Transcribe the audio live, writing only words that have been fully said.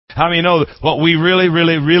How many know that what we really,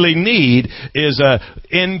 really, really need is an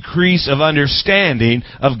increase of understanding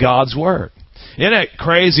of God's Word? Isn't it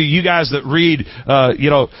crazy, you guys that read,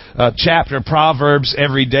 chapter of Proverbs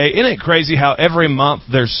every day, isn't it crazy how every month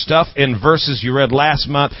there's stuff in verses you read last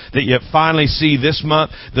month that you finally see this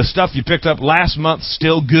month? The stuff you picked up last month,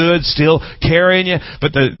 still good, still carrying you,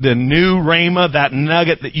 but the new rhema, that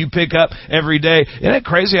nugget that you pick up every day, isn't it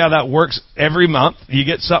crazy how that works every month? You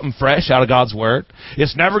get something fresh out of God's Word.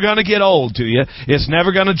 It's never going to get old to you. It's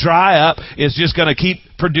never going to dry up. It's just going to keep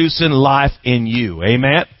producing life in you.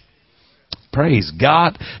 Amen? Praise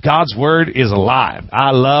God. God's Word is alive.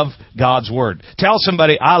 I love God's Word. Tell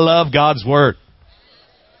somebody, I love God's Word.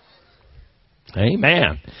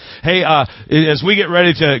 Amen. Hey, as we get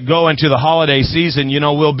ready to go into the holiday season,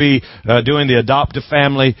 we'll be doing the Adopt a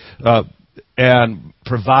Family and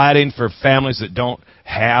providing for families that don't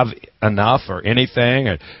have enough or anything.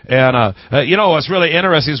 And what's really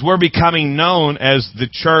interesting is we're becoming known as the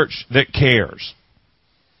church that cares.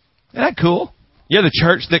 Isn't that cool? You're the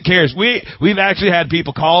church that cares. We've actually had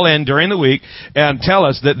people call in during the week and tell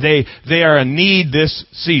us that they are in need this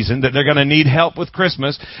season, that they're going to need help with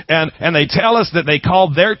Christmas, and they tell us that they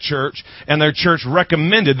called their church and their church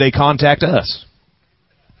recommended they contact us.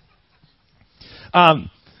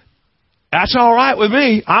 That's all right with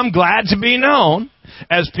me. I'm glad to be known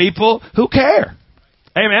as people who care.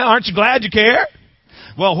 Amen. Aren't you glad you care?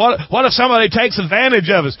 Well, what if somebody takes advantage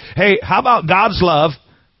of us? Hey, how about God's love?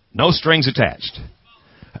 No strings attached.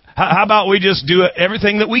 How about we just do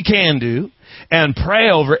everything that we can do and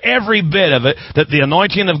pray over every bit of it, that the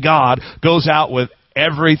anointing of God goes out with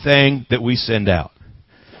everything that we send out.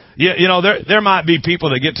 There might be people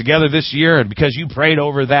that get together this year, and because you prayed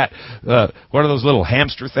over that, what are those little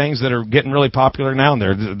hamster things that are getting really popular now?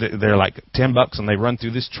 And they're like $10, and they run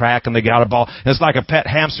through this track, and they got a ball. And it's like a pet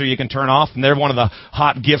hamster you can turn off, and they're one of the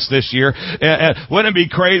hot gifts this year. And wouldn't it be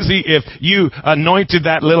crazy if you anointed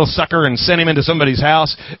that little sucker and sent him into somebody's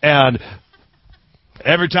house, and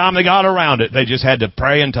every time they got around it, they just had to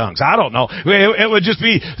pray in tongues? I don't know. It would just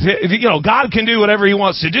be, God can do whatever He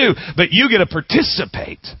wants to do, but you get to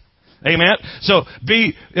participate. Amen. So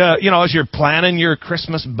as you're planning your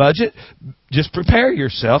Christmas budget, just prepare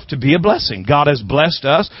yourself to be a blessing. God has blessed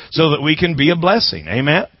us so that we can be a blessing.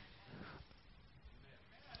 Amen.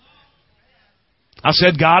 I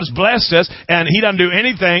said God's blessed us, and He doesn't do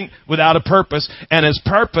anything without a purpose, and His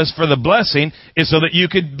purpose for the blessing is so that you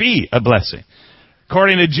could be a blessing.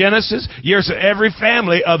 According to Genesis, every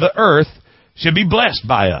family of the earth should be blessed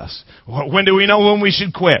by us. When do we know when we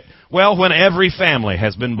should quit? Well, when every family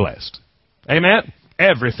has been blessed. Amen?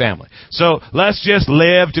 Every family. So let's just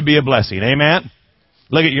live to be a blessing. Amen?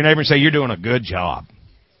 Look at your neighbor and say, you're doing a good job.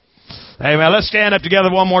 Amen. Let's stand up together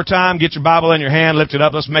one more time. Get your Bible in your hand. Lift it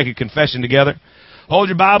up. Let's make a confession together. Hold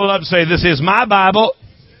your Bible up and say, this is my Bible.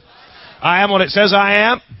 I am what it says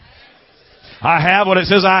I am. I have what it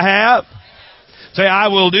says I have. Say, I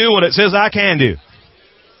will do what it says I can do.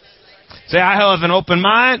 Say, I have an open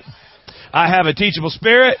mind. I have a teachable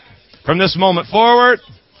spirit. From this moment forward,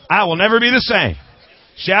 I will never be the same.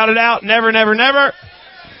 Shout it out, never, never, never.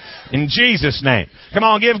 In Jesus' name. Come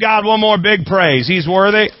on, give God one more big praise. He's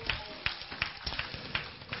worthy.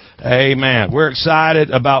 Amen. We're excited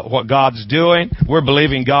about what God's doing. We're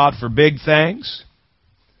believing God for big things.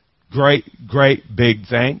 Great, great big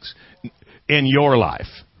things in your life.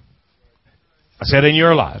 I said in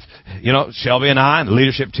your life. Shelby and I and the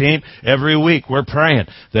leadership team, every week we're praying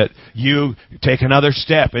that you take another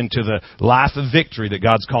step into the life of victory that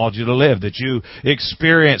God's called you to live, that you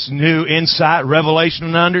experience new insight, revelation,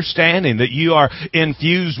 and understanding, that you are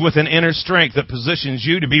infused with an inner strength that positions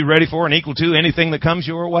you to be ready for and equal to anything that comes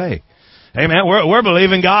your way. Amen. We're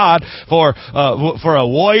believing God for a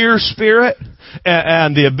warrior spirit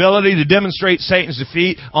and the ability to demonstrate Satan's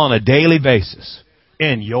defeat on a daily basis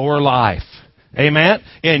in your life. Amen?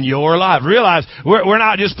 In your life. Realize, we're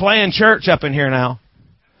not just playing church up in here now.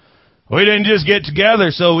 We didn't just get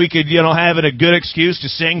together so we could, have it a good excuse to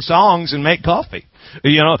sing songs and make coffee.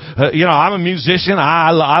 I'm a musician.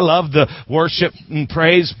 I love the worship and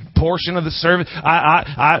praise portion of the service.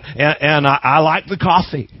 I like the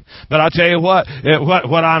coffee. But I'll tell you what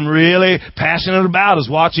I'm really passionate about is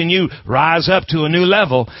watching you rise up to a new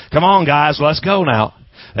level. Come on, guys, let's go now.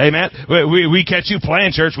 Amen. We catch you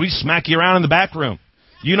playing church. We smack you around in the back room.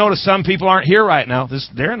 You notice some people aren't here right now.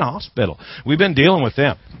 They're in the hospital. We've been dealing with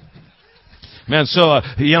them. Man, so,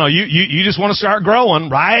 you just want to start growing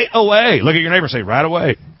right away. Look at your neighbor and say, right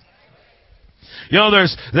away.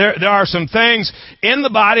 There are some things in the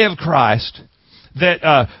body of Christ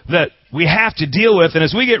that we have to deal with, and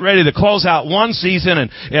as we get ready to close out one season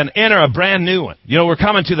and enter a brand new one. You know, we're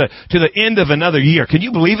coming to the end of another year. Can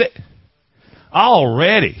you believe it?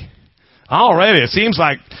 Already. It seems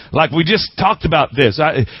like we just talked about this.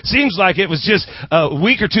 It seems like it was just a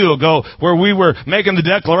week or two ago where we were making the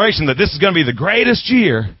declaration that this is going to be the greatest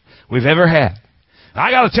year we've ever had.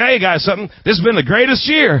 I got to tell you guys something. This has been the greatest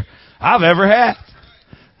year I've ever had.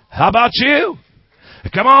 How about you?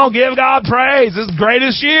 Come on, give God praise. This is the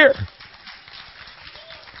greatest year.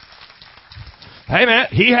 Hey, man,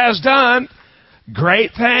 He has done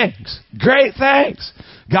great things. Great things.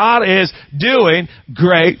 God is doing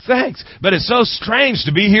great things. But it's so strange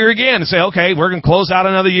to be here again and say, okay, we're going to close out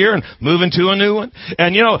another year and move into a new one.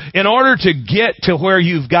 And, you know, in order to get to where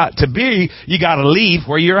you've got to be, you got to leave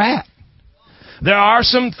where you're at. There are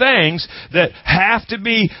some things that have to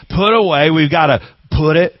be put away. We've got to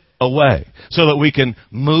put it away so that we can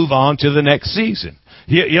move on to the next season.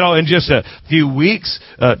 You know, in just a few weeks,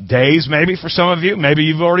 days maybe for some of you, maybe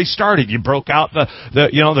you've already started. You broke out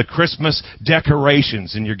the Christmas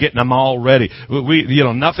decorations and you're getting them all ready.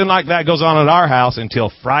 Nothing like that goes on at our house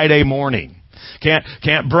until Friday morning. Can't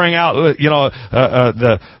bring out,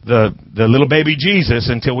 the little baby Jesus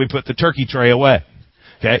until we put the turkey tray away.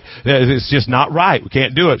 Okay? It's just not right. We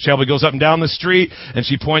can't do it. Shelby goes up and down the street and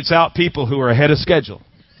she points out people who are ahead of schedule.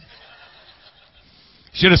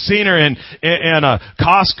 Should have seen her in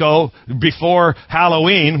Costco before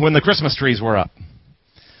Halloween when the Christmas trees were up.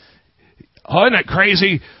 Oh, isn't that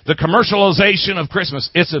crazy? The commercialization of Christmas.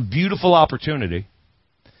 It's a beautiful opportunity.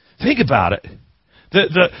 Think about it.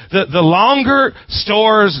 The longer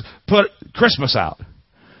stores put Christmas out,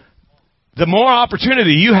 the more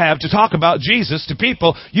opportunity you have to talk about Jesus to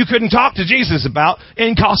people you couldn't talk to Jesus about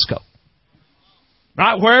in Costco.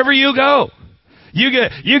 Right? Wherever you go. You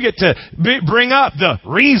get to bring up the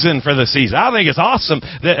reason for the season. I think it's awesome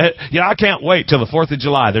that, I can't wait till the 4th of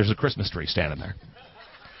July. There's a Christmas tree standing there.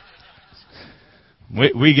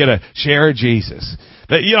 We get to share Jesus.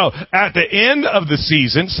 That, at the end of the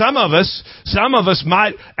season, some of us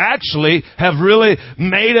might actually have really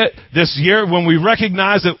made it this year when we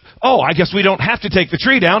recognize that, I guess we don't have to take the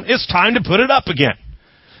tree down. It's time to put it up again.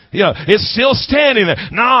 It's still standing there.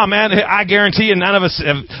 Nah, man, I guarantee you none of us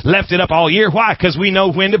have left it up all year. Why? Because we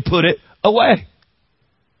know when to put it away.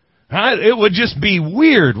 Right? It would just be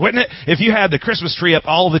weird, wouldn't it, if you had the Christmas tree up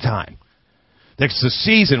all the time. There's the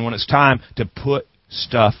season when it's time to put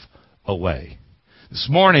stuff away. This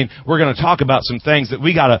morning, we're going to talk about some things that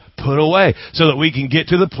we got to put away so that we can get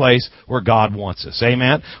to the place where God wants us.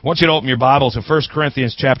 Amen? I want you to open your Bibles to 1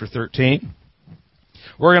 Corinthians chapter 13.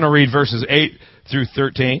 We're going to read verses 8 through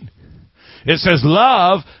 13. It says,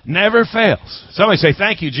 love never fails. Somebody say,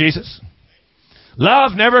 thank you, Jesus.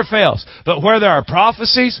 Love never fails. But where there are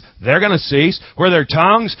prophecies, they're going to cease. Where there are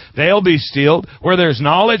tongues, they'll be stilled. Where there's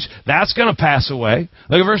knowledge, that's going to pass away.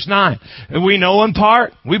 Look at verse 9. We know in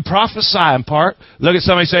part. We prophesy in part. Look at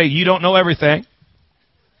somebody say, you don't know everything.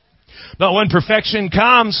 But when perfection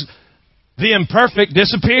comes, the imperfect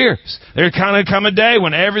disappears. There's kind of come a day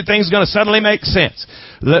when everything's going to suddenly make sense.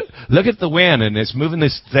 Look at the wind, and it's moving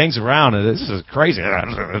these things around, and this is crazy.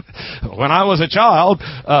 When I was a child,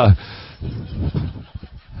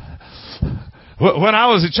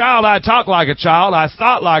 I talked like a child, I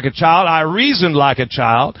thought like a child, I reasoned like a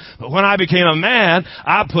child. But when I became a man,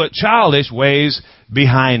 I put childish ways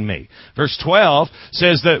behind me. Verse 12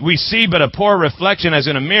 says that we see but a poor reflection as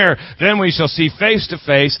in a mirror. Then we shall see face to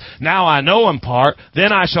face. Now I know in part.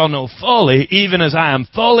 Then I shall know fully, even as I am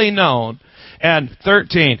fully known. And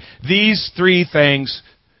 13, these three things,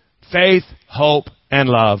 faith, hope, and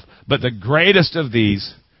love. But the greatest of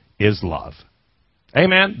these is love.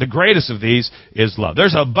 Amen? The greatest of these is love.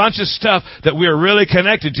 There's a bunch of stuff that we're really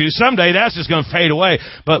connected to. Someday that's just going to fade away.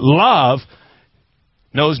 But love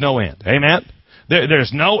knows no end. Amen?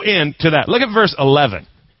 There's no end to that. Look at verse 11.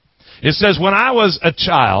 It says, when I was a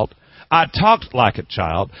child, I talked like a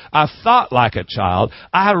child. I thought like a child.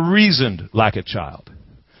 I reasoned like a child.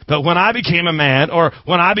 But when I became a man, or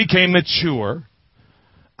when I became mature,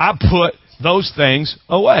 I put those things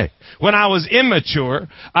away. When I was immature,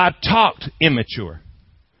 I talked immature.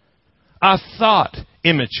 I thought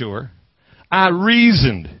immature. I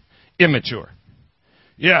reasoned immature.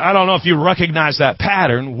 Yeah, I don't know if you recognize that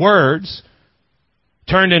pattern. Words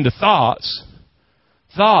turned into thoughts.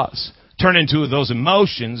 Thoughts turned into those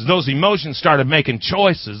emotions. Those emotions started making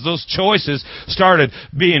choices. Those choices started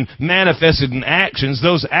being manifested in actions.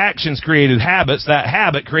 Those actions created habits. That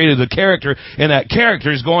habit created the character, and that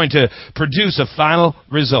character is going to produce a final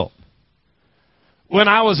result. When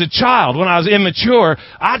I was a child, when I was immature,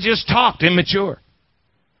 I just talked immature.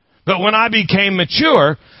 But when I became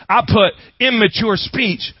mature, I put immature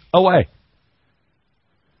speech away.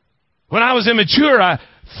 When I was immature, I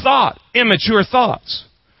thought immature thoughts.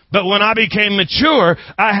 But when I became mature,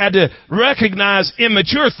 I had to recognize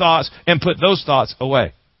immature thoughts and put those thoughts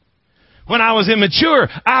away. When I was immature,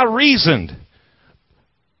 I reasoned,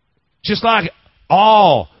 just like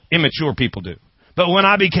all immature people do. But when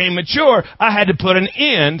I became mature, I had to put an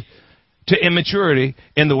end to immaturity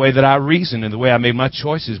in the way that I reasoned, in the way I made my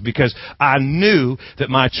choices, because I knew that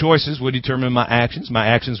my choices would determine my actions. My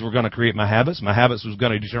actions were going to create my habits. My habits was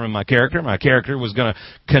going to determine my character. My character was going to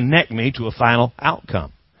connect me to a final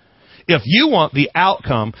outcome. If you want the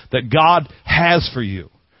outcome that God has for you,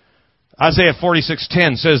 Isaiah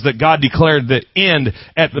 46:10 says that God declared the end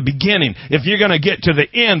at the beginning. If you're going to get to the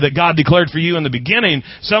end that God declared for you in the beginning,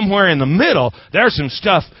 somewhere in the middle, there's some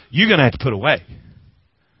stuff you're going to have to put away.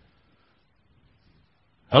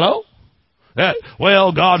 Hello?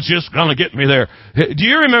 Well, God's just going to get me there. Do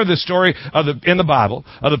you remember the story in the Bible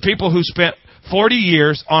of the people who spent 40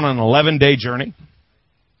 years on an 11-day journey?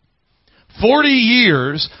 40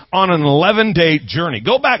 years on an 11-day journey.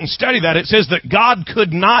 Go back and study that. It says that God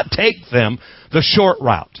could not take them the short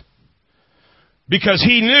route, because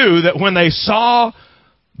He knew that when they saw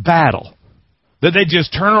battle, that they'd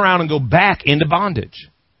just turn around and go back into bondage.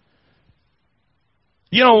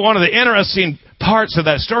 You know, one of the interesting parts of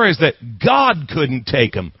that story is that God couldn't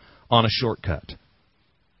take them on a shortcut.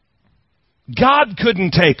 God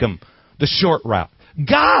couldn't take them the short route.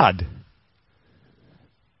 God.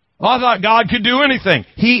 Well, I thought God could do anything.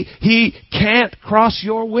 He can't cross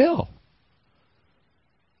your will.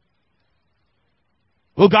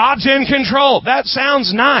 Well, God's in control. That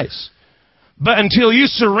sounds nice. But until you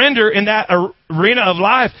surrender in that arena of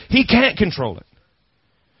life, He can't control it.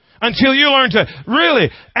 Until you learn to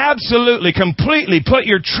really, absolutely, completely put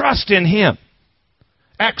your trust in Him.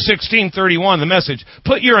 Acts 16:31, the Message.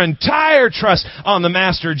 Put your entire trust on the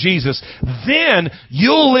Master Jesus. Then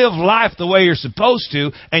you'll live life the way you're supposed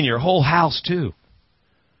to, and your whole house too.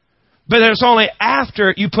 But it's only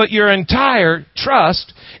after you put your entire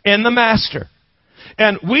trust in the Master.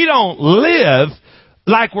 And we don't live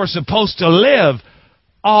like we're supposed to live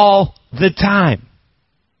all the time.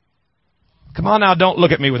 Come on now, don't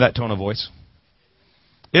look at me with that tone of voice.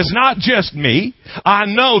 It's not just me. I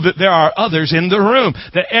know that there are others in the room,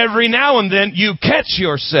 that every now and then you catch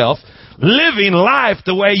yourself living life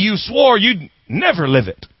the way you swore you'd never live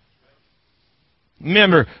it.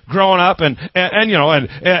 Remember growing up and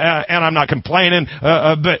I'm not complaining,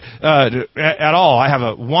 but at all. I have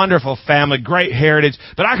a wonderful family, great heritage,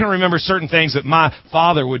 but I can remember certain things that my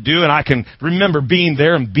father would do, and I can remember being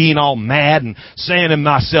there and being all mad and saying to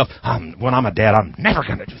myself, when I'm a dad, I'm never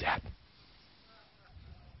going to do that.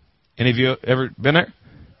 Any of you ever been there?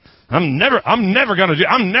 I'm never going to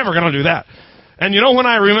do that. And you know when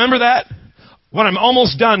I remember that? When I'm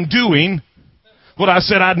almost done doing what I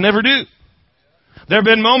said I'd never do. There have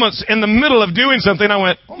been moments in the middle of doing something I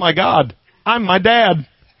went, oh my God, I'm my dad.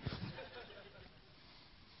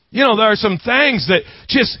 You know, there are some things that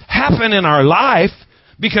just happen in our life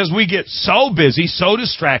because we get so busy, so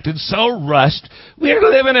distracted, so rushed. We're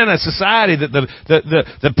living in a society that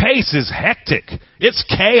the pace is hectic. It's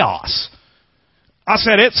chaos. I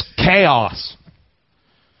said it's chaos.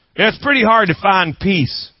 It's pretty hard to find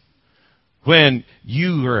peace when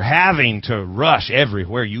you are having to rush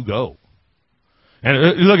everywhere you go. And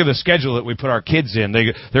look at the schedule that we put our kids in.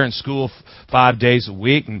 They're in school 5 days a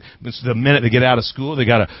week, and the minute they get out of school, they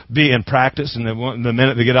got to be in practice, and the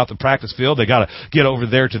minute they get out the practice field, they got to get over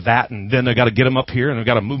there to that, and then they got to get them up here, and we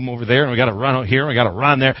got to move them over there, and we got to run out here, and we got to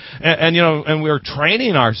run there, and we're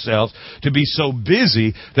training ourselves to be so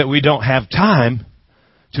busy that we don't have time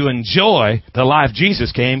to enjoy the life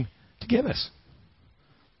Jesus came to give us.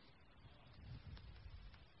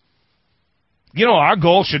 You know, our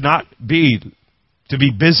goal should not be to be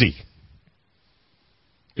busy.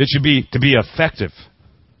 It should be to be effective.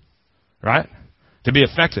 Right? To be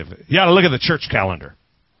effective. You got to look at the church calendar.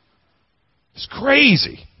 It's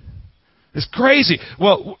crazy. It's crazy.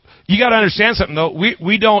 Well, you got to understand something, though.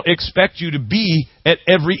 We don't expect you to be at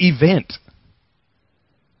every event.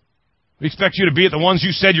 We expect you to be at the ones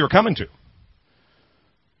you said you were coming to.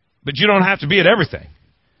 But you don't have to be at everything.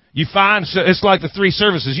 You find, it's like the 3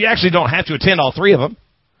 services. You actually don't have to attend all 3 of them.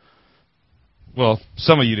 Well,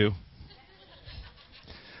 some of you do.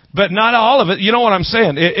 But not all of it. You know what I'm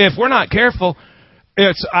saying? If we're not careful,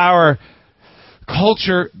 it's our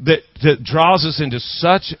culture that draws us into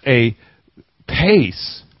such a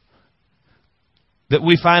pace that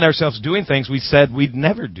we find ourselves doing things we said we'd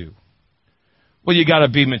never do. Well, you got to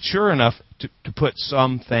be mature enough to put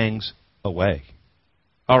some things away.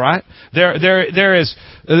 All right? There is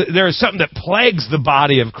something that plagues the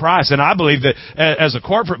body of Christ. And I believe that as a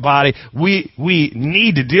corporate body, we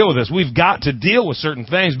need to deal with this. We've got to deal with certain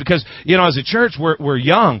things because, as a church, we're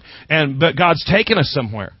young, but God's taken us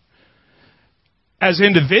somewhere. As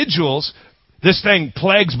individuals, this thing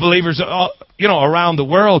plagues believers, around the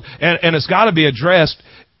world, and it's got to be addressed.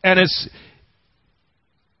 And it's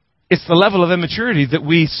the level of immaturity that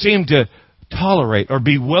we seem to tolerate or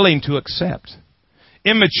be willing to accept.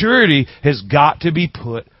 Immaturity has got to be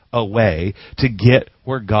put away to get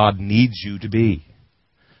where God needs you to be.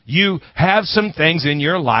 You have some things in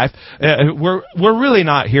your life. We're really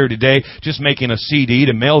not here today just making a CD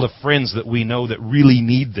to mail to friends that we know that really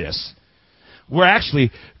need this. We're actually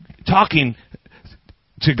talking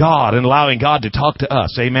to God and allowing God to talk to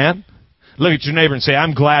us. Amen? Look at your neighbor and say,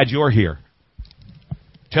 I'm glad you're here.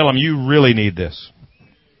 Tell them you really need this.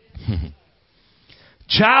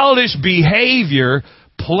 Childish behavior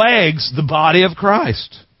plagues the body of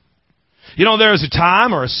Christ. There is a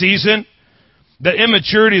time or a season that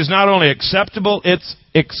immaturity is not only acceptable, it's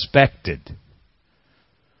expected.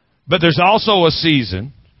 But there's also a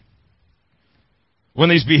season when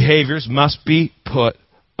these behaviors must be put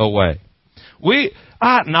away. We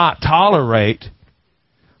ought not tolerate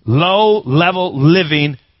low-level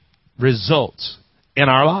living results in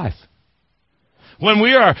our life. When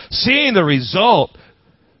we are seeing the result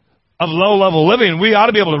of low-level living, we ought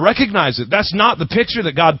to be able to recognize it. That's not the picture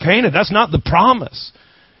that God painted. That's not the promise.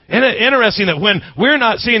 Isn't it interesting that when we're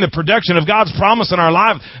not seeing the production of God's promise in our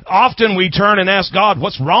life, often we turn and ask God,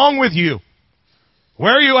 what's wrong with you?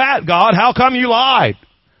 Where are you at, God? How come you lied?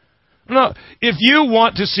 No, if you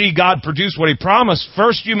want to see God produce what He promised,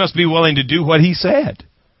 first you must be willing to do what He said.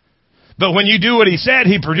 But when you do what He said,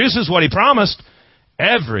 He produces what He promised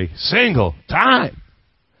every single time.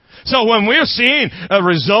 So when we're seeing a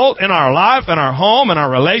result in our life, in our home, in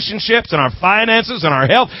our relationships, in our finances, in our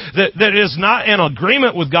health, that is not in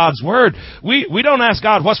agreement with God's Word, we don't ask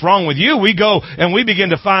God, what's wrong with you? We go and we begin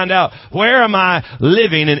to find out, where am I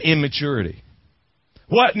living in immaturity?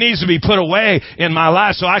 What needs to be put away in my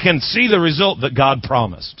life so I can see the result that God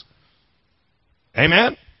promised?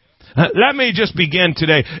 Amen? Let me just begin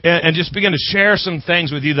today and just begin to share some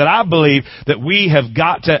things with you that I believe that we have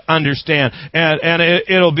got to understand. And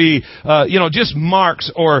it'll be, just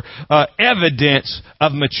marks or evidence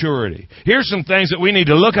of maturity. Here's some things that we need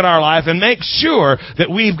to look at our life and make sure that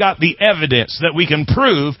we've got the evidence that we can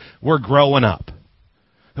prove we're growing up.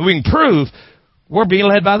 That we can prove we're being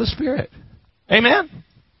led by the Spirit. Amen?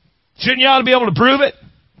 Shouldn't you ought to be able to prove it?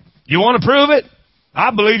 You want to prove it?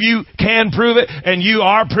 I believe you can prove it, and you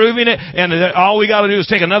are proving it, and all we got to do is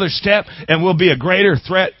take another step, and we'll be a greater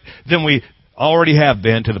threat than we already have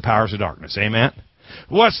been to the powers of darkness. Amen?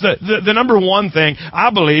 What's the number one thing, I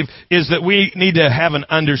believe, is that we need to have an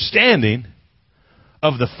understanding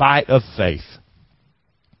of the fight of faith.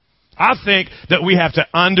 I think that we have to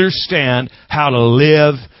understand how to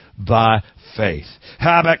live by faith.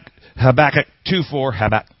 Habakkuk 2:4,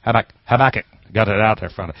 Habakkuk. Got it out there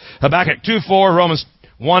in front of Habakkuk 2:4, Romans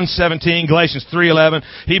 1:17, Galatians 3:11,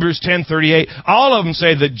 Hebrews 10:38. All of them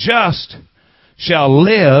say the just shall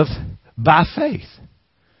live by faith.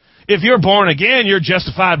 If you're born again, you're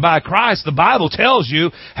justified by Christ. The Bible tells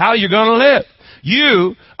you how you're going to live.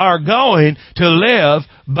 You are going to live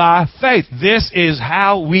by faith. This is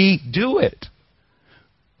how we do it.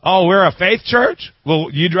 Oh, we're a faith church? Well,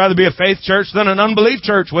 you'd rather be a faith church than an unbelief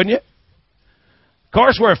church, wouldn't you? Of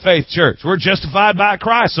course we're a faith church. We're justified by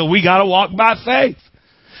Christ, so we got to walk by faith.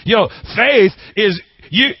 Faith is,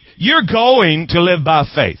 you're going to live by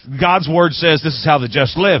faith. God's Word says this is how the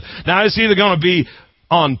just live. Now, it's either going to be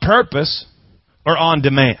on purpose or on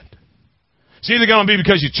demand. It's either going to be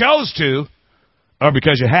because you chose to or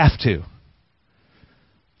because you have to.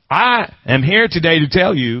 I am here today to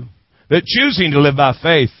tell you that choosing to live by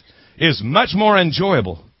faith is much more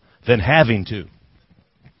enjoyable than having to.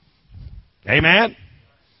 Amen?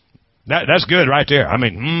 That's good right there. I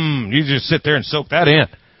mean, you just sit there and soak that in.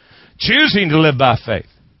 Choosing to live by faith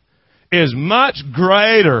is much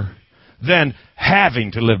greater than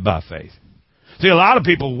having to live by faith. See, a lot of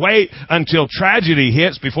people wait until tragedy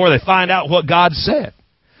hits before they find out what God said.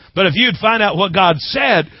 But if you'd find out what God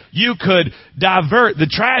said, you could divert the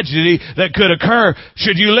tragedy that could occur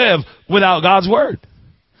should you live without God's Word.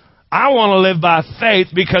 I want to live by faith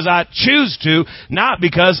because I choose to, not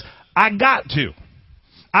because I got to.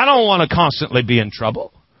 I don't want to constantly be in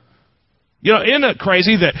trouble. Isn't it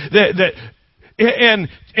crazy that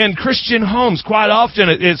in Christian homes, quite often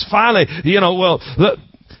it's finally,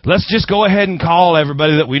 Let's just go ahead and call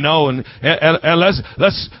everybody that we know, and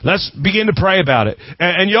let's begin to pray about it.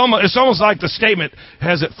 It's almost like the statement,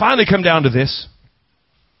 has it finally come down to this?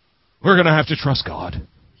 We're going to have to trust God.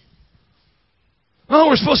 Oh,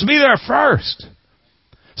 we're supposed to be there first.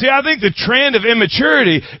 See, I think the trend of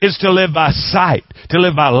immaturity is to live by sight, to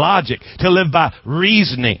live by logic, to live by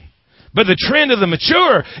reasoning. But the trend of the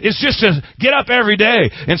mature is just to get up every day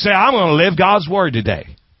and say, I'm going to live God's Word today.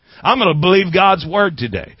 I'm going to believe God's Word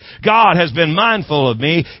today. God has been mindful of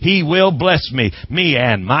me. He will bless me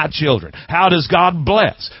and my children. How does God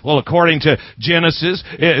bless? Well, according to Genesis,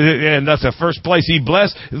 and that's the first place He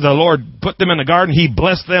blessed, the Lord put them in the garden. He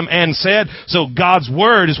blessed them and said, so God's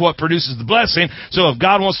Word is what produces the blessing. So if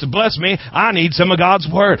God wants to bless me, I need some of God's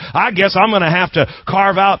Word. I guess I'm going to have to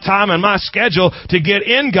carve out time in my schedule to get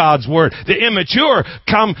in God's Word. The immature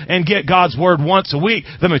come and get God's Word once a week.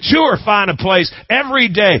 The mature find a place every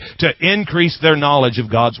day to increase their knowledge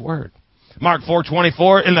of God's Word. Mark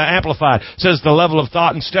 4:24 in the Amplified says, the level of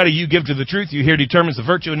thought and study you give to the truth you hear determines the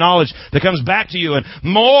virtue and knowledge that comes back to you, and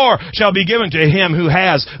more shall be given to him who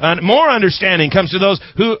has. More understanding comes to those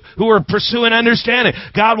who are pursuing understanding.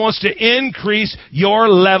 God wants to increase your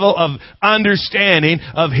level of understanding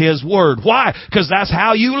of His Word. Why? Because that's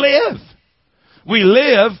how you live. We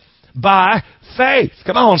live by faith.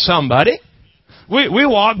 Come on, somebody. We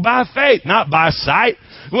walk by faith, not by sight.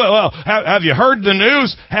 Well, have you heard the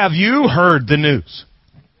news? Have you heard the news?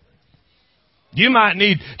 You might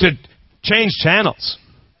need to change channels.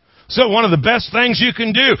 So one of the best things you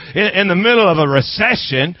can do in the middle of a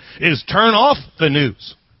recession is turn off the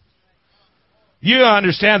news. You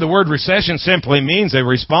understand the word recession simply means a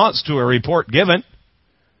response to a report given.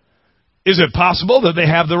 Is it possible that they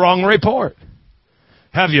have the wrong report?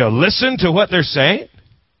 Have you listened to what they're saying?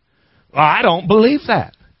 Well, I don't believe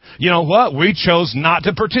that. You know what? We chose not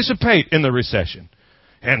to participate in the recession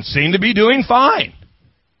and seem to be doing fine.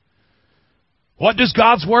 What does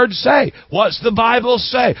God's Word say? What's the Bible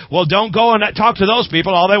say? Well, don't go and talk to those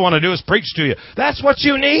people. All they want to do is preach to you. That's what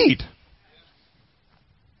you need.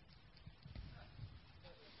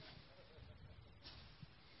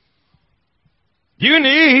 You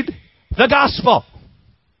need the gospel.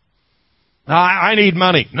 I need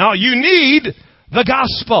money. No, you need the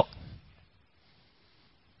gospel.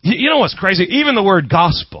 You know what's crazy? Even the word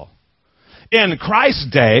gospel. In Christ's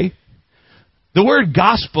day, the word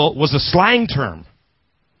gospel was a slang term.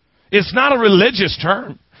 It's not a religious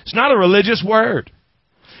term. It's not a religious word.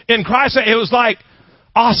 In Christ's day, it was like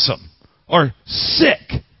awesome or sick.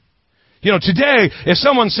 You know, today, if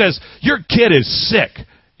someone says, your kid is sick,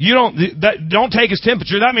 you don't take his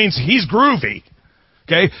temperature, that means he's groovy.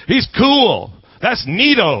 Okay? He's cool. That's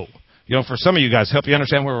neato. You know, for some of you guys, help you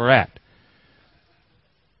understand where we're at.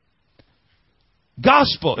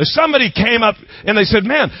 Gospel. If somebody came up and they said,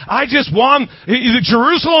 man, I just won the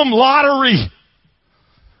Jerusalem lottery.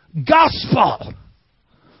 Gospel.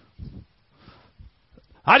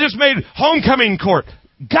 I just made homecoming court.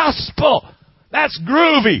 Gospel. That's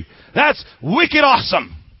groovy. That's wicked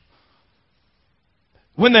awesome.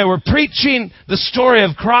 When they were preaching the story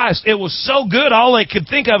of Christ, it was so good, all they could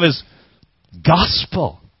think of is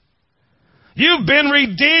gospel. You've been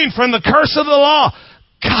redeemed from the curse of the law.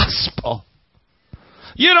 Gospel.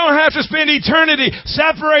 You don't have to spend eternity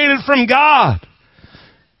separated from God.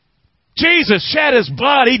 Jesus shed His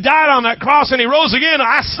blood. He died on that cross and He rose again.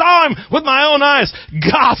 I saw Him with my own eyes.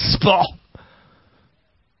 Gospel.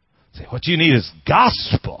 See, what you need is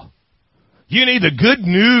gospel. You need the good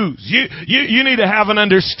news. You need to have an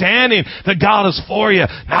understanding that God is for you,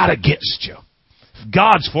 not against you. If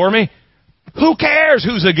God's for me, who cares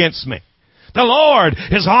who's against me? The Lord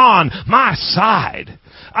is on my side.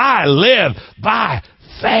 I live by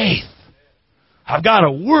faith. I've got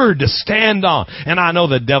a word to stand on. And I know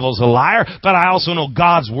the devil's a liar, but I also know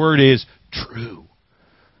God's word is true.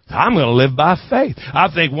 I'm going to live by faith. I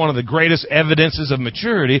think one of the greatest evidences of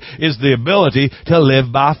maturity is the ability to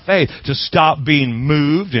live by faith. To stop being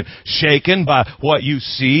moved and shaken by what you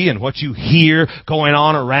see and what you hear going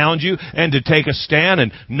on around you, and to take a stand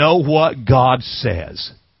and know what God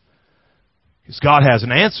says. Because God has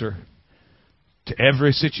an answer to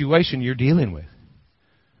every situation you're dealing with.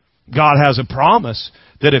 God has a promise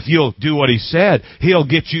that if you'll do what He said, He'll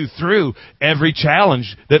get you through every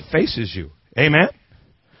challenge that faces you. Amen?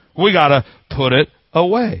 We got to put it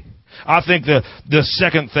away. I think the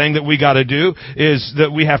second thing that we got to do is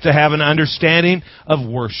that we have to have an understanding of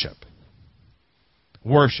worship.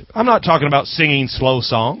 Worship. I'm not talking about singing slow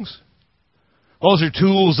songs. Those are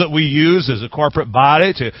tools that we use as a corporate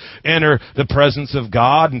body to enter the presence of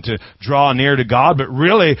God and to draw near to God. But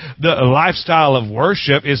really, the lifestyle of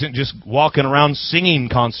worship isn't just walking around singing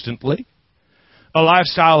constantly. A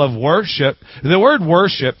lifestyle of worship. The word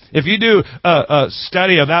worship, if you do a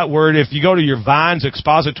study of that word, if you go to your Vine's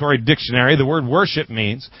expository dictionary, the word worship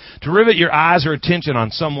means to rivet your eyes or attention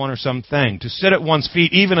on someone or something, to sit at one's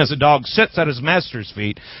feet, even as a dog sits at his master's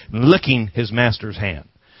feet, licking his master's hand.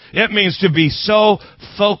 It means to be so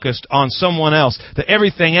focused on someone else that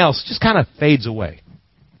everything else just kind of fades away.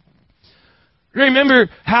 Remember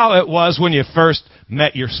how it was when you first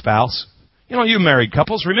met your spouse? You know, you married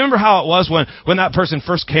couples. Remember how it was when that person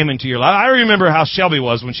first came into your life? I remember how Shelby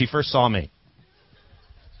was when she first saw me.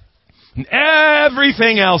 And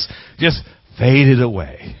everything else just faded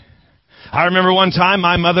away. I remember one time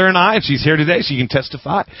my mother and I, and she's here today, she can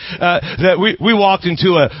testify, that we walked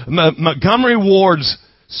into a Montgomery Ward's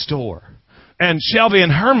store. And Shelby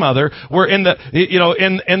and her mother were in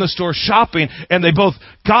the store shopping, and they both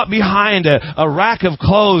got behind a rack of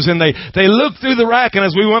clothes, and they looked through the rack, and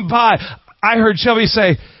as we went by, I heard Shelby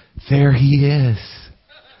say, "There he is."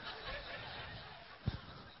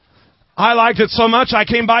 I liked it so much I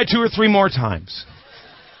came by 2 or 3 more times.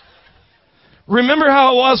 Remember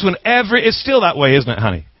how it was when it's still that way, isn't it,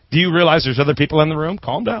 honey? Do you realize there's other people in the room?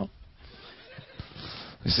 Calm down.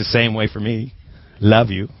 It's the same way for me. Love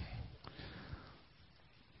you.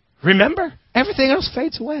 Remember, everything else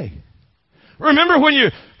fades away. Remember when you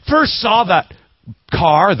first saw that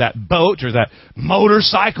car, that boat, or that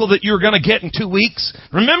motorcycle that you were going to get in 2 weeks?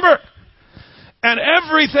 Remember? And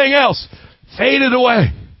everything else faded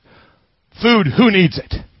away. Food, who needs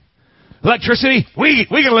it? Electricity, we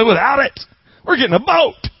can live without it. We're getting a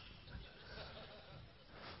boat.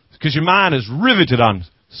 Because your mind is riveted on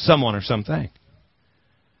someone or something.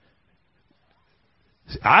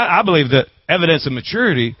 I believe that evidence of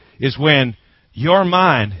maturity is when your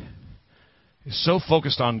mind is so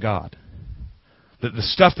focused on God that the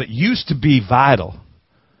stuff that used to be vital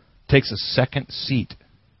takes a second seat.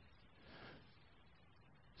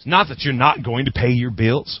 It's not that you're not going to pay your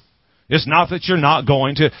bills. It's not that you're not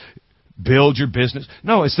going to build your business.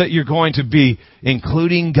 No, it's that you're going to be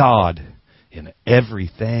including God in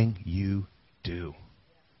everything you do.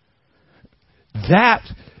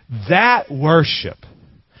 That worship.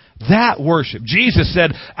 That worship. Jesus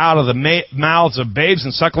said, out of the mouths of babes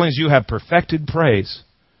and sucklings, you have perfected praise.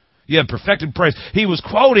 You have perfected praise. He was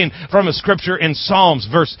quoting from a scripture in Psalms,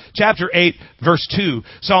 chapter 8, verse 2.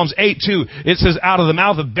 Psalms 8:2. It says, out of the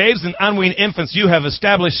mouth of babes and unweaned infants, you have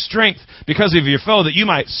established strength because of your foe, that you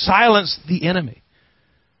might silence the enemy.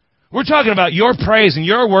 We're talking about your praise and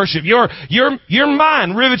your worship. Your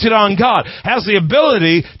mind riveted on God has the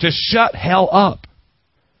ability to shut hell up.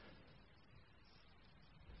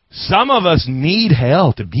 Some of us need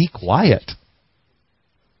hell to be quiet.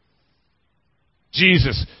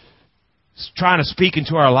 Jesus is trying to speak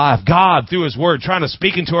into our life. God, through His Word, trying to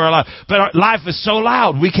speak into our life. But our life is so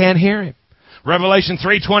loud, we can't hear Him. Revelation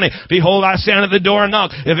 3:20, behold, I stand at the door and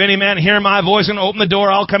knock. If any man hear my voice and open the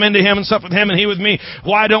door, I'll come into him and sup with him and he with me.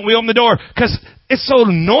 Why don't we open the door? Because it's so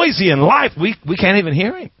noisy in life, we can't even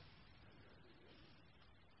hear Him.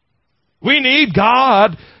 We need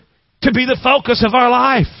God to be the focus of our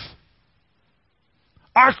life.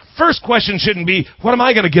 Our first question shouldn't be, what am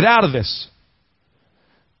I going to get out of this?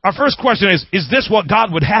 Our first question is this what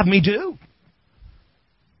God would have me do?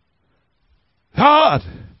 God,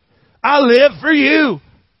 I live for you.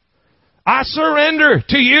 I surrender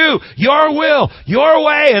to you, your will, your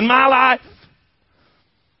way in my life.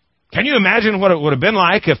 Can you imagine what it would have been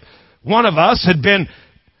like if one of us had been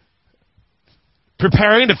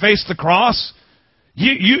preparing to face the cross? Do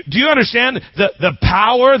you understand the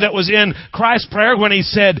power that was in Christ's prayer when He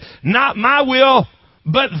said, not my will,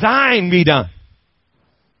 but thine be done?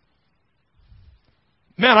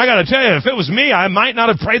 Man, I got to tell you, if it was me, I might not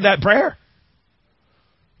have prayed that prayer.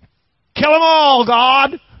 Kill them all,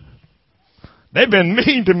 God. They've been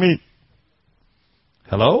mean to me.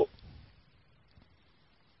 Hello?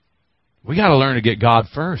 We got to learn to get God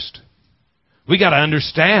first. We got to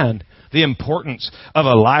understand the importance of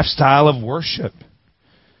a lifestyle of worship.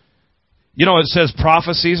 You know, it says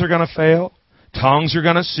prophecies are going to fail. Tongues are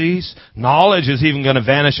going to cease. Knowledge is even going to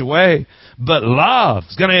vanish away. But love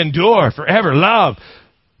is going to endure forever. Love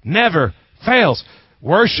never fails.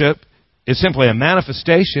 Worship is simply a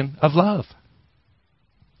manifestation of love.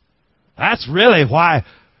 That's really why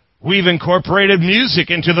we've incorporated music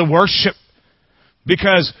into the worship.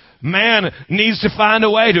 Because man needs to find a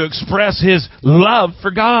way to express his love for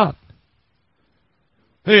God.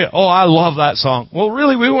 Oh, I love that song. Well,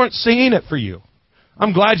 really, we weren't singing it for you.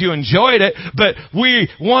 I'm glad you enjoyed it, but we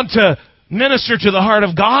want to minister to the heart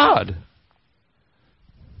of God.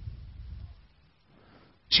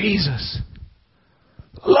 Jesus,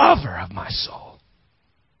 lover of my soul.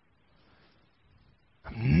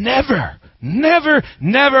 I'm never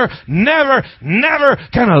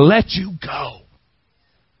gonna let you go.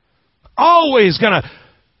 Always gonna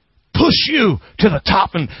push you to the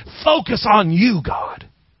top and focus on you, God.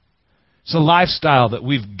 It's a lifestyle that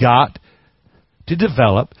we've got to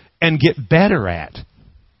develop and get better at.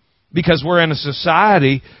 Because we're in a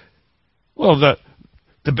society, well,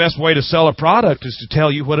 the best way to sell a product is to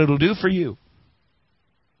tell you what it'll do for you.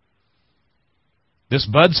 This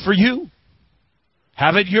bud's for you.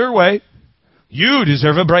 Have it your way. You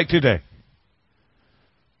deserve a break today.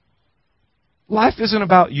 Life isn't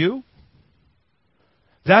about you.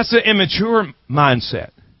 That's an immature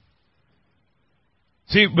mindset.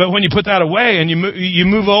 See, but when you put that away and you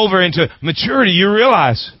move over into maturity, you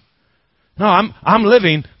realize, no, I'm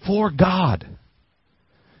living for God.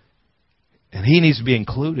 And He needs to be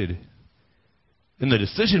included in the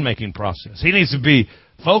decision-making process. He needs to be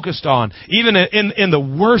focused on, even in the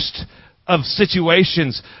worst of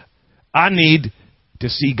situations, I need to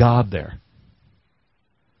see God there.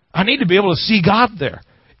 I need to be able to see God there.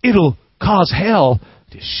 It'll cause hell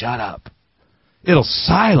to shut up. It'll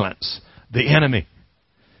silence the enemy.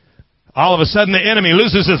 All of a sudden the enemy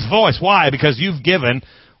loses his voice. Why? Because you've given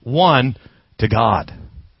one to God.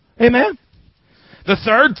 Amen? The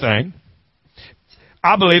third thing,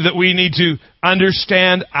 I believe that we need to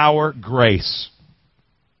understand our grace.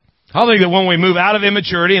 I think that when we move out of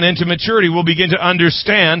immaturity and into maturity, we'll begin to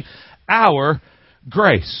understand our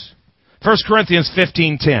grace. 1 Corinthians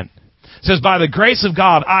 15:10 says, by the grace of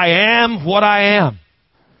God, I am what I am.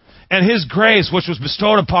 And His grace, which was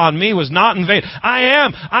bestowed upon me, was not in vain. I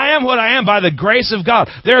am what I am by the grace of God.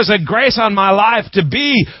 There's a grace on my life to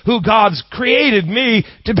be who God's created me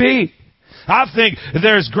to be. I think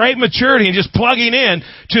there's great maturity in just plugging in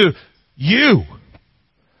to you.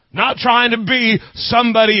 Not trying to be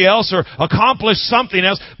somebody else or accomplish something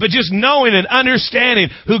else, but just knowing and understanding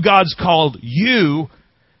who God's called you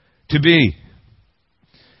to be.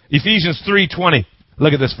 Ephesians 3:20.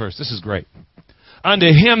 Look at this verse. This is great. Unto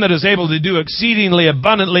Him that is able to do exceedingly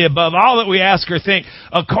abundantly above all that we ask or think,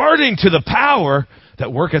 according to the power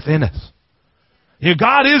that worketh in us. You know,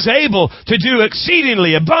 God is able to do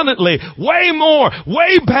exceedingly abundantly, way more,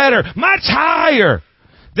 way better, much higher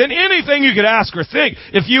than anything you could ask or think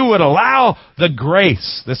if you would allow the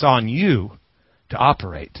grace that's on you to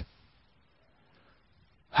operate.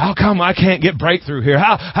 How come I can't get breakthrough here?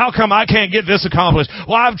 How come I can't get this accomplished?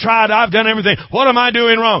 Well, I've tried. I've done everything. What am I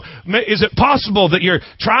doing wrong? Is it possible that you're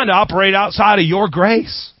trying to operate outside of your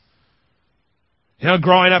grace? You know,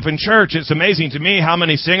 growing up in church, it's amazing to me how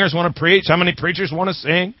many singers want to preach, how many preachers want to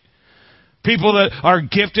sing. People that are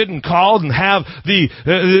gifted and called and have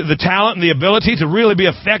the talent and the ability to really be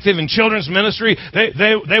effective in children's ministry,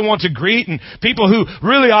 they want to greet. And people who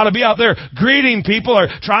really ought to be out there greeting people are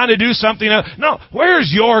trying to do something else. No,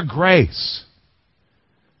 where's your grace?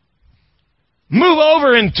 Move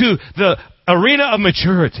over into the arena of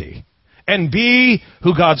maturity and be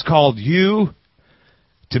who God's called you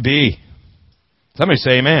to be. Somebody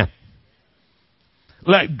say amen.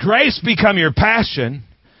 Let grace become your passion.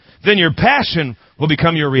 Then your passion will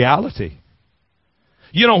become your reality.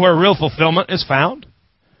 You know where real fulfillment is found?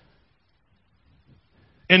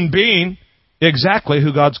 In being exactly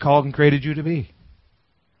who God's called and created you to be.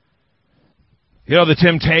 You know, the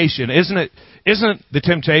temptation, isn't the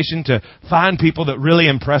temptation to find people that really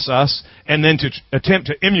impress us and then to attempt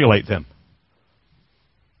to emulate them?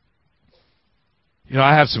 You know,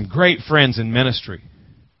 I have some great friends in ministry.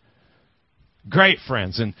 Great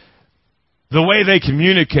friends. And the way they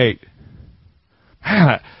communicate,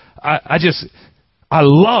 man, I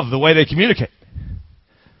love the way they communicate.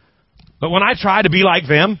 But when I try to be like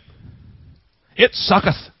them, it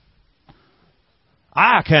sucketh.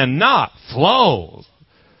 I cannot flow,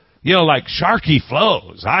 you know, like Sharky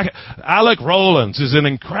flows. Alec Rollins is an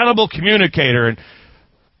incredible communicator,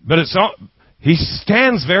 but he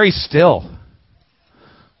stands very still.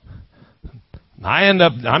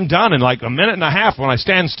 I'm done in like a minute and a half when I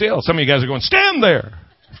stand still. Some of you guys are going, stand there.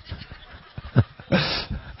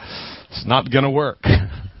 It's not going to work.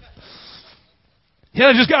 You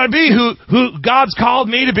know, just got to be who God's called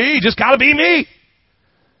me to be. Just got to be me.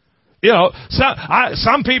 You know,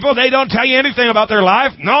 some people, they don't tell you anything about their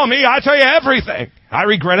life. No, me, I tell you everything. I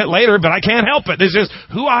regret it later, but I can't help it. This is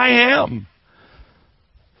who I am.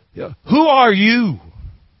 You know, who are you?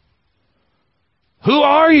 Who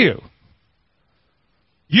are you?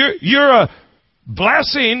 You're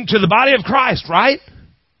blessing to the body of Christ, right?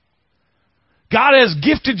 God has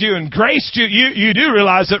gifted you and graced you. You do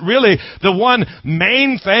realize that really the one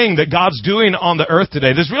main thing that God's doing on the earth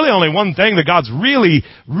today, there's really only one thing that God's really,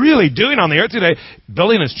 really doing on the earth today,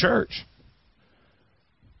 building His church.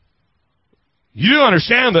 You do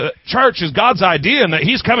understand that church is God's idea and that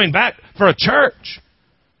He's coming back for a church.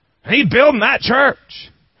 And He's building that church.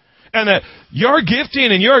 And that your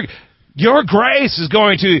gifting and your grace is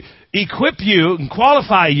going to equip you and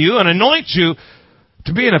qualify you and anoint you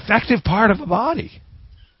to be an effective part of a body.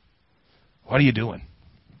 What are you doing?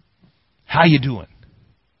 How are you doing?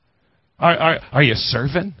 Are you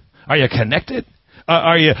serving? Are you connected?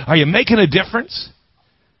 Are you making a difference?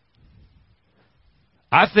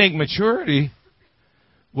 I think maturity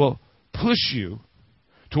will push you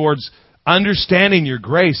towards understanding your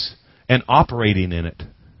grace and operating in it.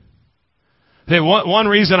 One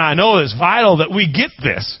reason I know it's vital that we get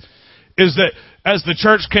this is that as the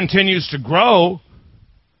church continues to grow,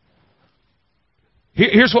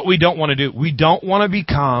 here's what we don't want to do. We don't want to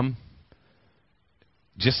become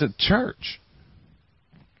just a church.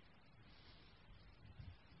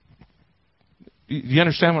 You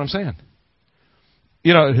understand what I'm saying?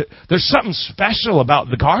 You know, there's something special about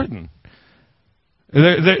the garden.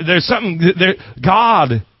 There's something,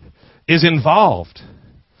 God is involved.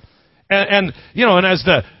 And as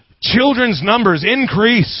the children's numbers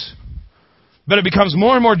increase, but it becomes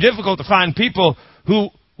more and more difficult to find people who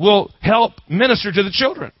will help minister to the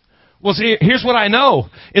children. Well, see, here's what I know,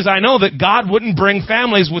 is I know that God wouldn't bring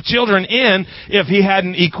families with children in if He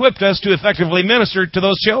hadn't equipped us to effectively minister to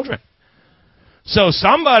those children. So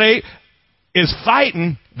somebody is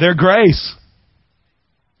fighting their grace.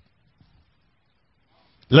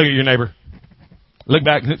 Look at your neighbor. Look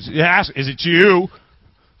back. Ask, is it you?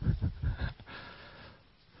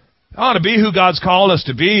 I want to be who God's called us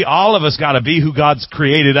to be. All of us got to be who God's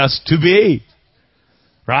created us to be.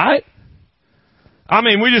 Right? I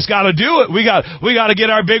mean, we just got to do it. We got to get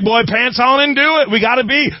our big boy pants on and do it. We got to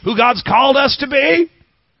be who God's called us to be.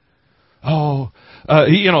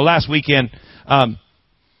 Last weekend,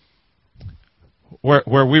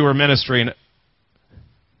 where we were ministering,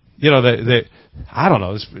 I don't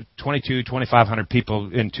know, it was 2,500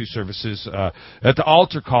 people in two services. At the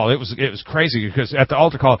altar call, it was crazy because at the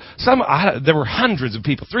altar call, there were hundreds of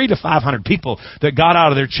people, 300 to 500 people that got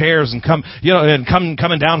out of their chairs and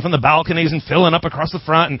coming down from the balconies and filling up across the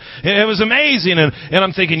front, and it was amazing. And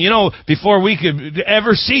I'm thinking, before we could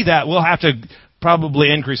ever see that, we'll have to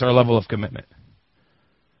probably increase our level of commitment.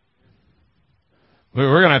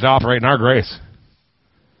 We're going to have to operate in our grace.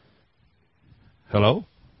 Hello?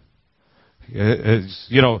 We're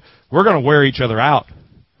going to wear each other out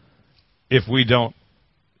if we don't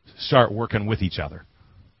start working with each other.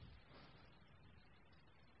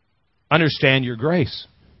 Understand your grace.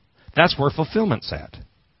 That's where fulfillment's at.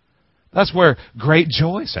 That's where great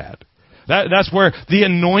joy's at. That's where the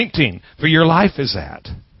anointing for your life is at.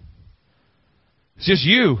 It's just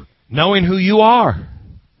you knowing who you are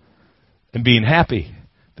and being happy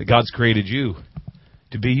that God's created you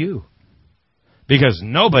to be you. Because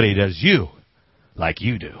nobody does you like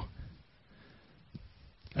you do.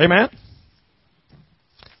 Amen?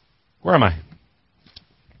 Where am I?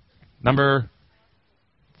 Number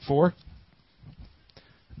 4?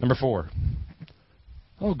 Number 4.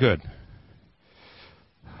 Oh, good.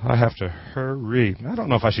 I have to hurry. I don't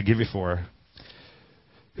know if I should give you 4.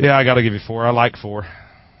 Yeah, I got to give you 4. I like 4.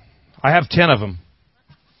 I have 10 of them.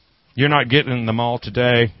 You're not getting them all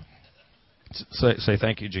today. Say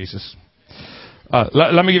thank you, Jesus.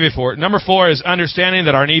 Let me give you 4. Number 4 is understanding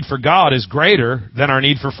that our need for God is greater than our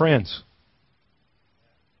need for friends.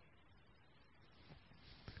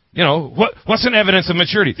 What's an evidence of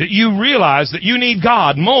maturity? That you realize that you need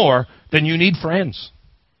God more than you need friends.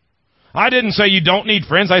 I didn't say you don't need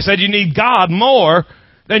friends. I said you need God more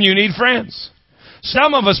than you need friends.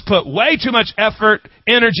 Some of us put way too much effort,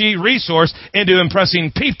 energy, resource into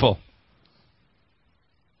impressing people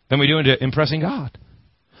than we do into impressing God.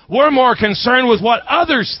 We're more concerned with what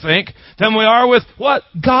others think than we are with what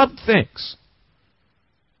God thinks.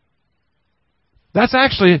 That's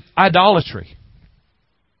actually idolatry.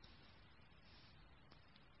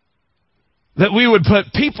 That we would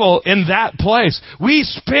put people in that place. We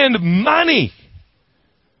spend money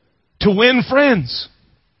to win friends.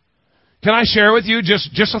 Can I share with you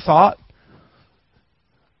just a thought?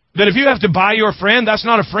 That if you have to buy your friend, that's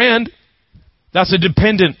not a friend. That's a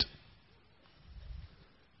dependent.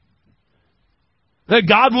 That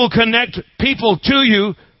God will connect people to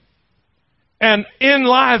you. And in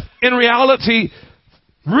life, in reality,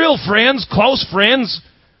 real friends, close friends,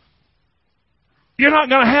 you're not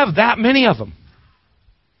going to have that many of them.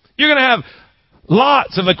 You're going to have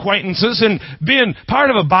lots of acquaintances, and being part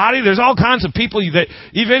of a body, there's all kinds of people that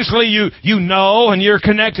eventually you know and you're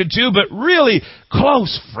connected to, but really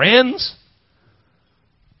close friends.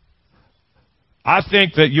 I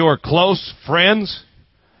think that your close friends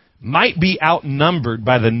might be outnumbered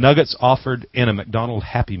by the nuggets offered in a McDonald's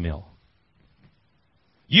Happy Meal.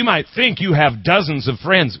 You might think you have dozens of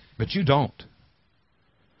friends, but you don't.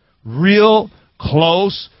 Real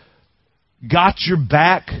close, got your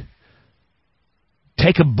back,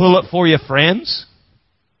 take a bullet for you friends.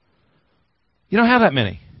 You don't have that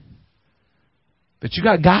many. But you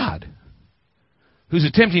got God, who's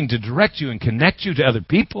attempting to direct you and connect you to other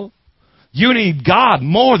people. You need God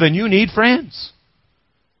more than you need friends.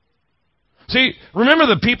 See, remember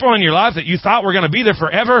the people in your life that you thought were going to be there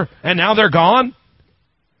forever, and now they're gone?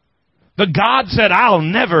 But God said, I'll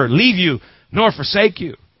never leave you nor forsake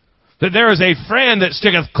you. That there is a friend that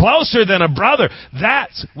sticketh closer than a brother.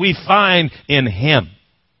 That's we find in Him.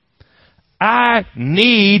 I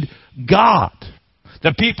need God.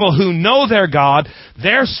 The people who know their God,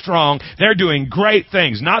 they're strong, they're doing great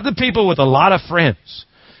things. Not the people with a lot of friends.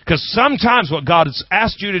 Because sometimes what God has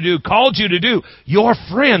asked you to do, called you to do, your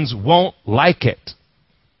friends won't like it.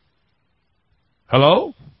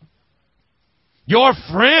 Hello? Your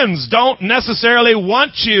friends don't necessarily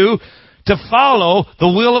want you to follow the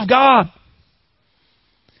will of God.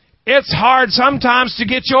 It's hard sometimes to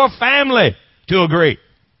get your family to agree.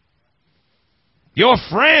 Your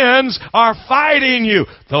friends are fighting you.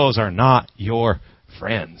 Those are not your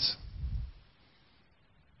friends.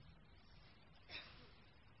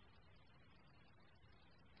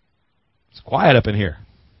 It's quiet up in here.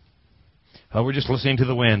 Oh, we're just listening to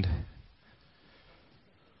the wind.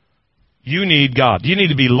 You need God. You need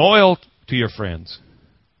to be loyal to your friends,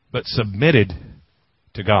 but submitted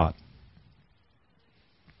to God.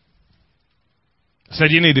 I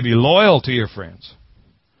said you need to be loyal to your friends,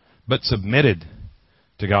 but submitted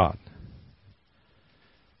to God.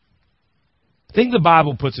 I think the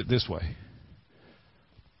Bible puts it this way.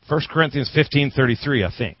 1 Corinthians 15:33,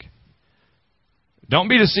 I think. Don't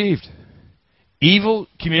be deceived. Evil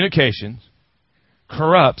communications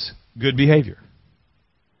corrupts good behavior.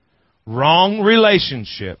 Wrong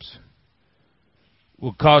relationships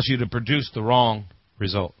will cause you to produce the wrong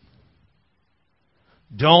result.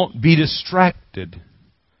 Don't be distracted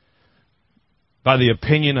by the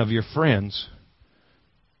opinion of your friends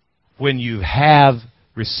when you have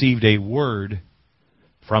received a word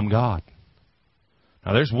from God.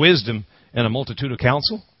 Now, there's wisdom in a multitude of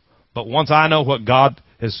counsel, but once I know what God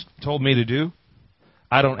has told me to do,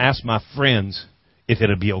 I don't ask my friends if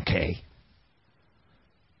it'll be okay.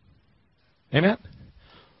 Amen?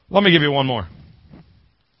 Let me give you one more.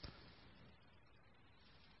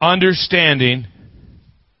 Understanding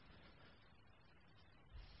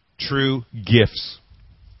true gifts.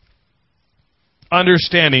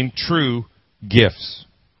 Understanding true gifts.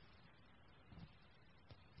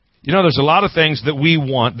 You know, there's a lot of things that we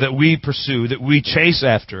want, that we pursue, that we chase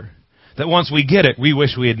after, that once we get it, we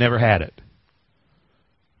wish we had never had it.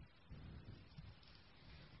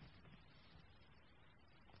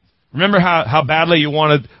 Remember how badly you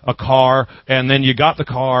wanted a car, and then you got the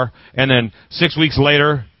car, and then 6 weeks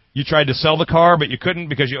later, you tried to sell the car, but you couldn't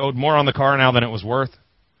because you owed more on the car now than it was worth?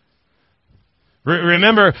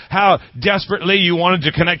 Remember how desperately you wanted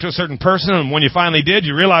to connect to a certain person, and when you finally did,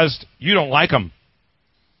 you realized you don't like them.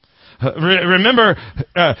 Remember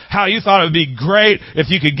how you thought it would be great if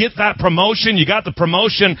you could get that promotion, you got the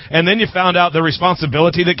promotion, and then you found out the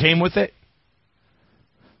responsibility that came with it?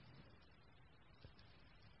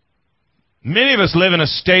 Many of us live in a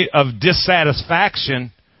state of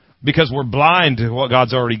dissatisfaction because we're blind to what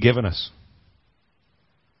God's already given us.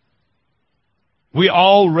 We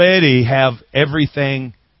already have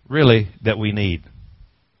everything, really, that we need.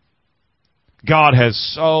 God has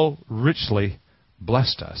so richly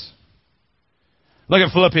blessed us. Look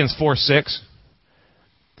at Philippians 4:6.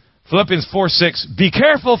 Philippians 4:6. Be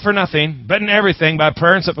careful for nothing, but in everything, by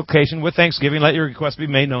prayer and supplication, with thanksgiving, let your requests be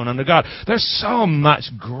made known unto God. There's so much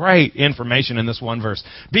great information in this one verse.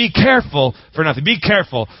 Be careful for nothing. Be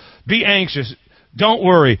careful. Be anxious. Don't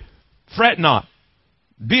worry. Fret not.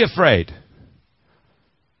 Be afraid.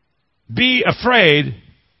 Be afraid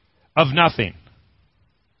of nothing.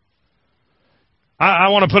 I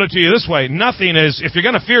want to put it to you this way. Nothing is, if you're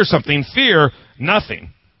going to fear something, fear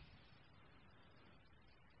nothing.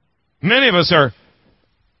 Many of us are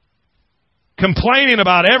complaining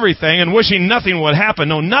about everything and wishing nothing would happen.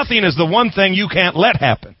 No, nothing is the one thing you can't let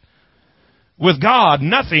happen. With God,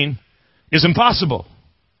 nothing is impossible.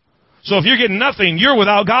 So if you're getting nothing, you're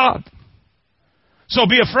without God. So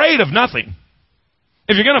be afraid of nothing.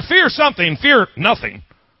 If you're going to fear something, fear nothing.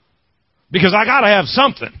 Because I got to have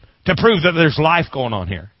something to prove that there's life going on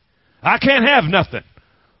here. I can't have nothing.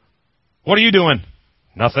 What are you doing?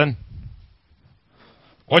 Nothing.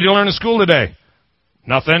 What did you learn in school today?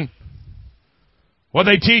 Nothing. What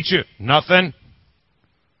did they teach you? Nothing.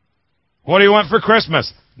 What do you want for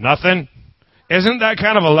Christmas? Nothing. Isn't that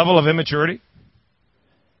kind of a level of immaturity?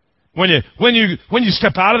 When you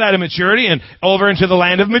step out of that immaturity and over into the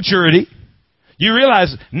land of maturity, you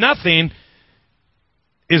realize nothing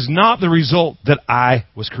is not the result that I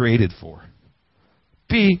was created for.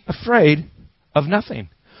 Be afraid of nothing.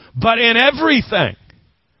 But in everything,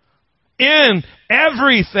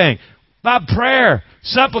 by prayer,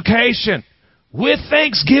 supplication, with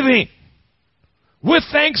thanksgiving,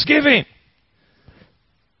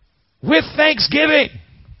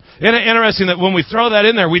 And interesting that when we throw that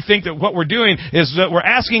in there, we think that what we're doing is that we're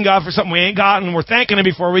asking God for something we ain't gotten, and we're thanking Him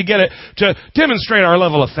before we get it to demonstrate our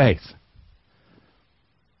level of faith.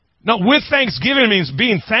 No, with thanksgiving means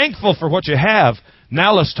being thankful for what you have.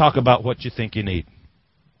 Now let's talk about what you think you need.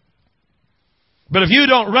 But if you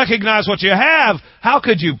don't recognize what you have, how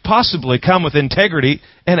could you possibly come with integrity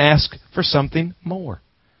and ask for something more?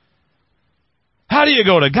 How do you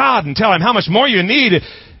go to God and tell Him how much more you need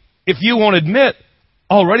if you won't admit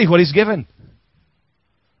already what He's given?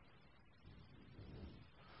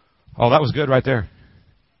 Oh, that was good right there.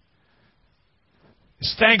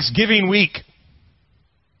 It's Thanksgiving week.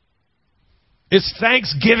 It's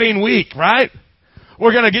Thanksgiving week, right?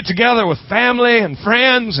 We're going to get together with family and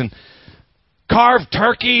friends and carve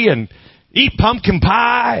turkey and eat pumpkin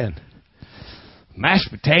pie and mashed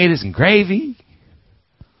potatoes and gravy.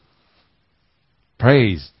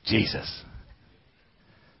 Praise Jesus.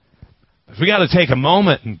 We got to take a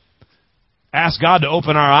moment and ask God to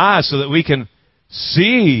open our eyes so that we can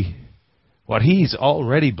see what He's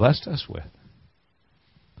already blessed us with.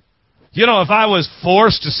 You know, if I was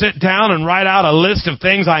forced to sit down and write out a list of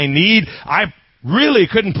things I need, I really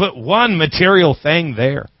couldn't put one material thing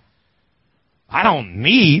there. I don't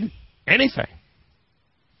need anything.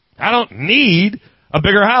 I don't need a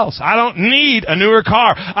bigger house. I don't need a newer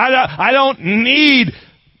car. I don't need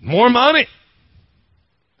more money.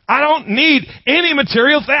 I don't need any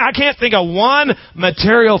material thing. I can't think of one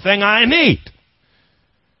material thing I need.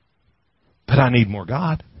 But I need more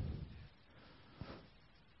God.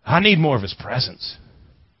 I need more of His presence.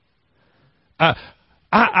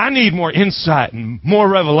 I need more insight and more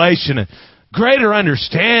revelation and greater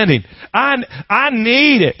understanding. I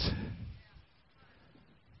need it.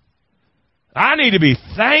 I need to be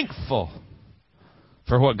thankful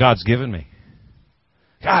for what God's given me.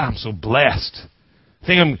 God, I'm so blessed. I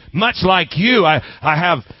think I'm much like you. I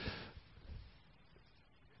have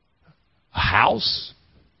a house,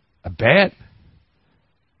 a bed.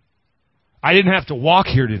 I didn't have to walk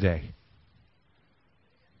here today.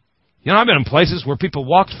 You know, I've been in places where people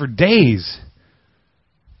walked for days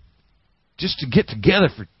just to get together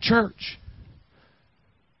for church.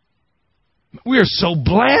 We are so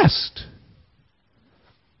blessed.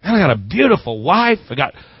 And I got a beautiful wife. I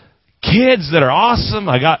got kids that are awesome.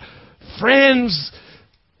 I got friends.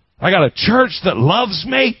 I got a church that loves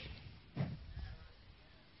me.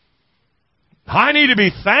 I need to be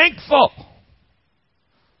thankful.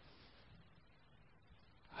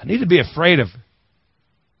 I need to be afraid of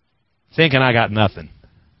thinking I got nothing.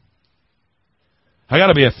 I got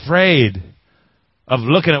to be afraid of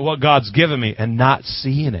looking at what God's given me and not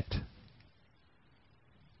seeing it.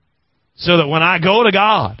 So that when I go to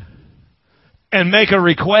God and make a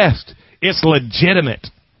request, it's legitimate.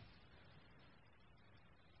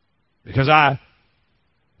 Because I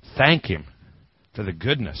thank Him for the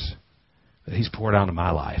goodness that He's poured out in my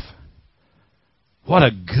life. What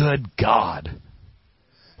a good God.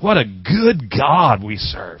 What a good God we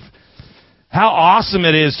serve. How awesome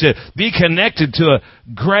it is to be connected to a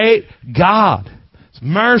great God. His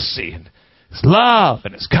mercy and His love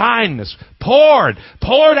and His kindness poured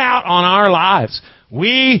out on our lives.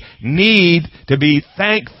 We need to be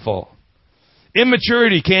thankful.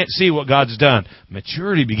 Immaturity can't see what God's done.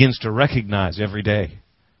 Maturity begins to recognize every day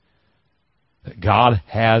that God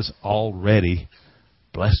has already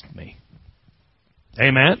blessed me.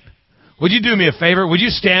 Amen? Would you do me a favor? Would you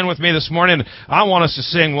stand with me this morning? I want us to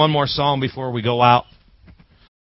sing one more song before we go out.